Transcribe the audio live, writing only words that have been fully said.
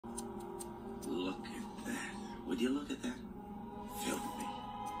Would you look at that? Filthy.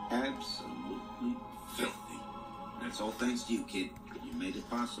 Absolutely filthy. That's all thanks to you, kid. You made it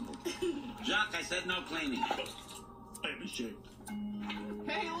possible. Jock, I said no cleaning. I'm ashamed.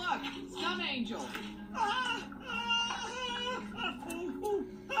 Hey, look! Sun Angel!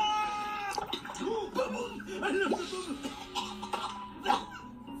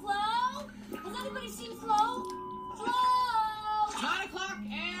 Flo? Has anybody seen Flo? Flo! 9 o'clock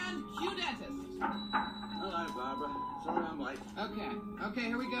and cue dentist. Hello, Barbara. Sorry I'm late. Okay,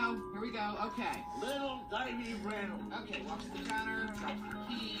 here we go. Okay. Little Davy Randall. Okay, walks to the counter, drops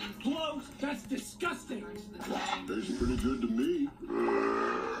the keys, Flo, that's disgusting. turns to the tank. Tastes pretty good to me.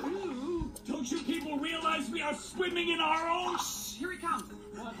 Ooh, Don't you people realize we are swimming in our own here he comes.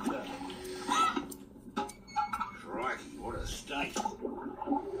 What the? Crikey, what a state.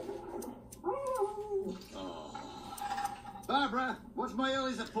 Barbara, what's my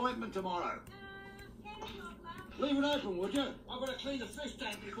earliest appointment tomorrow? Leave it open, would you? I've got to clean the fish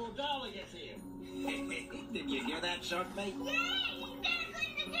tank before Darla gets here. Did you hear that, shark mate? Yay! He's gonna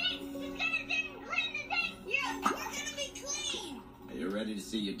clean the tank! He's gonna clean the tank! Yeah, we're gonna be clean! Are you ready to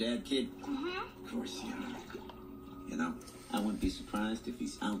see your dad, kid? Mm-hmm. Of course you are. You know, I wouldn't be surprised if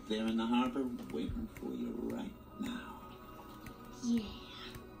he's out there in the harbor waiting for